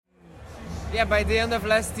yeah, by the end of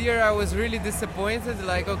last year, I was really disappointed.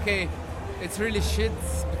 Like, okay, it's really shit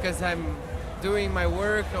because I'm doing my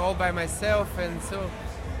work all by myself, and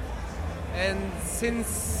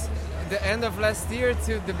since the end of last year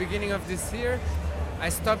to the beginning of this year, I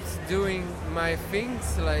stopped doing my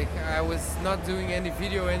things. Like, I was not doing any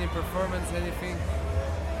video, any performance, anything.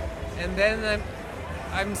 And then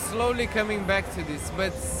I'm slowly coming back to this,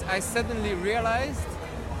 but I suddenly realized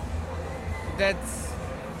that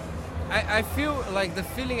I feel like the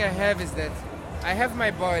feeling I have is that I have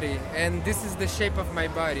my body, and this is the shape of my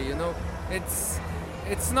body, you know.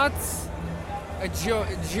 It's not a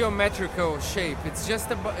geometrical shape. It's just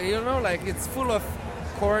like it's full of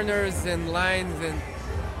corners and lines,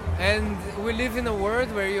 and we live in a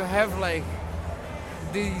world where you have like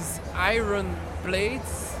these iron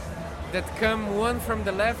plates that come one from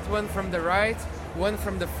the left, one from the right, one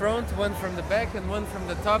from the front, one from the back, and one from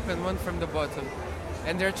the top, and one from the bottom.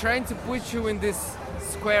 And they're trying to put you in this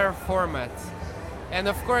square format. And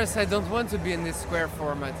of course, I don't want to be in this square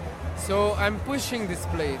format. So I'm pushing this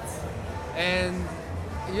plate. And,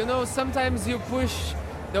 you know, sometimes you push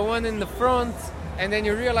the one in the front, and then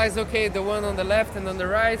you realize, okay, the one on the left and on the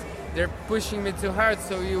right, they're pushing me too hard.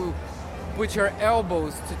 So you put your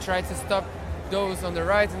elbows to try to stop those on the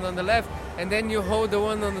right and on the left. And then you hold the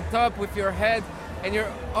one on the top with your head. And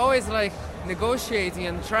you're always like negotiating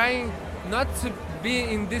and trying not to be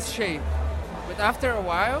in this shape. But after a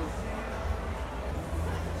while,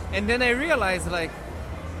 and then I realized, like,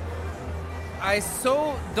 I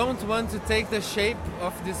so don't want to take the shape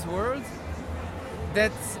of this world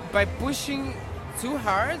that by pushing too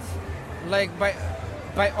hard, like by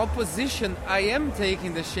opposition, I am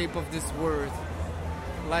taking the shape of this world.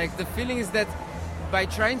 Like, the feeling is that by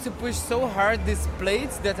trying to push so hard these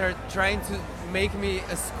plates that are trying to make me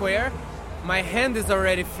a square, my hand is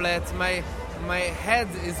already flat, my head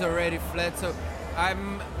is already flat, so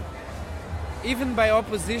even by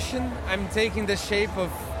opposition, I'm taking the shape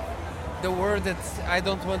of the world that I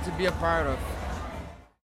don't want to be a part of.